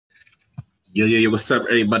Yo, what's up,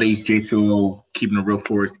 everybody? It's J2O, keeping the real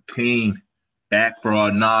Forest King, back for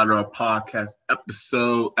another podcast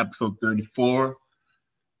episode 34,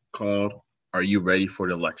 called Are You Ready for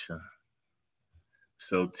the Election?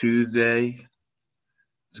 So, Tuesday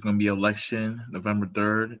is going to be election, November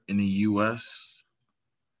 3rd in the U.S.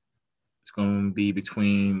 It's going to be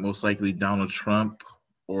between most likely Donald Trump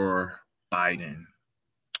or Biden.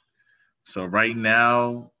 So, right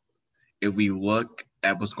now, if we look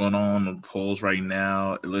at what's going on in the polls right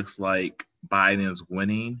now, it looks like Biden is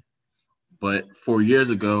winning. But 4 years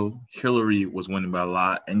ago, Hillary was winning by a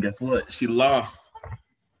lot. And guess what? She lost.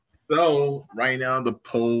 So right now, the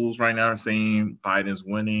polls right now are saying Biden's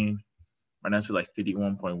winning. Right now, it's like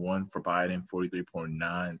 51.1 for Biden,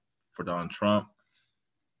 43.9 for Donald Trump.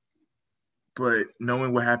 But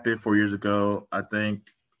knowing what happened 4 years ago, I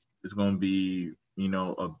think it's going to be,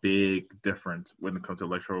 a big difference when it comes to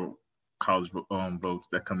electoral college votes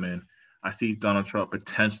that come in. I see Donald Trump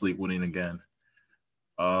potentially winning again.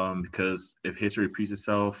 Because if history repeats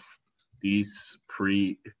itself, these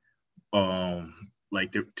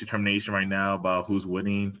like the determination right now about who's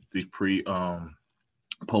winning, these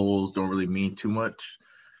polls don't really mean too much.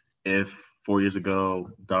 If 4 years ago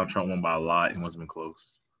Donald Trump won by a lot and wasn't even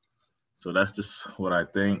close. So that's just what I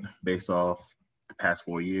think based off the past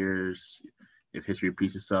 4 years. If history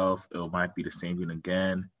repeats itself, it might be the same thing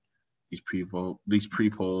again. These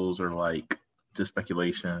pre-polls are like just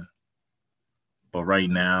speculation. But right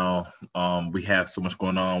now, we have so much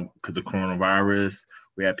going on because of coronavirus.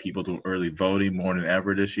 We have people doing early voting more than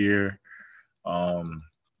ever this year. Um,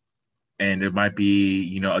 and there might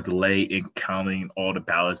be, a delay in counting all the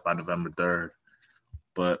ballots by November 3rd.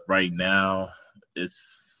 But right now, it's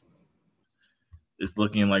it's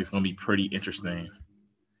looking like it's going to be pretty interesting.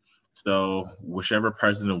 So whichever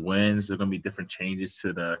president wins, there's going to be different changes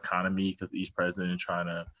to the economy because each president is trying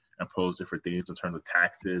to impose different things in terms of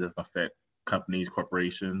taxes that affect companies,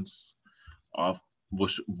 corporations, off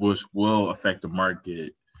which will affect the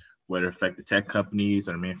market, whether it affect the tech companies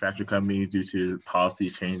or the manufacturing companies due to policy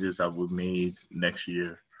changes that will be made next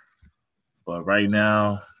year. But right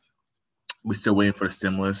now, we're still waiting for the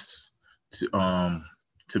stimulus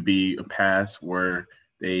to be passed, where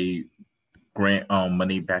they grant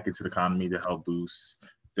money back into the economy to help boost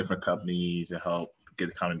different companies and help get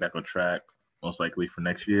the economy back on track, most likely for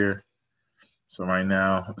next year. So right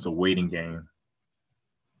now, it's a waiting game.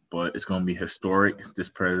 But it's going to be historic, this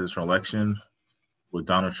presidential election. Will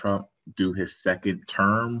Donald Trump do his second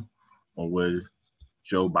term, or would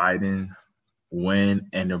Joe Biden win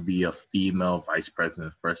and there'll be a female vice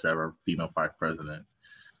president, first ever female vice president?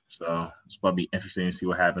 So it's going to be interesting to see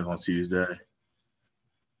what happens on Tuesday.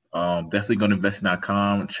 Definitely go to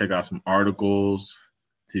investing.com and check out some articles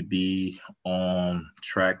to be on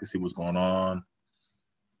track to see what's going on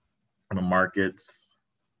in the markets,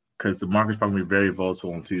 because the market's probably going to be very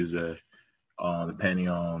volatile on Tuesday, depending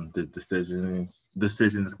on the decisions that's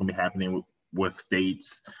going to be happening with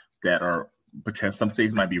states that are potential. Some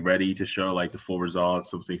states might be ready to show like the full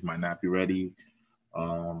results. Some states might not be ready.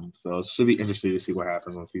 So it should be interesting to see what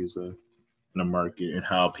happens on Tuesday in the market and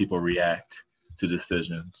how people react to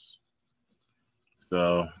decisions.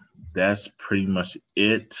 So that's pretty much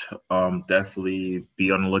it. Definitely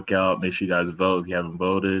be on the lookout. Make sure you guys vote if you haven't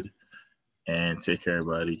voted. And take care,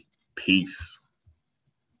 everybody. Peace.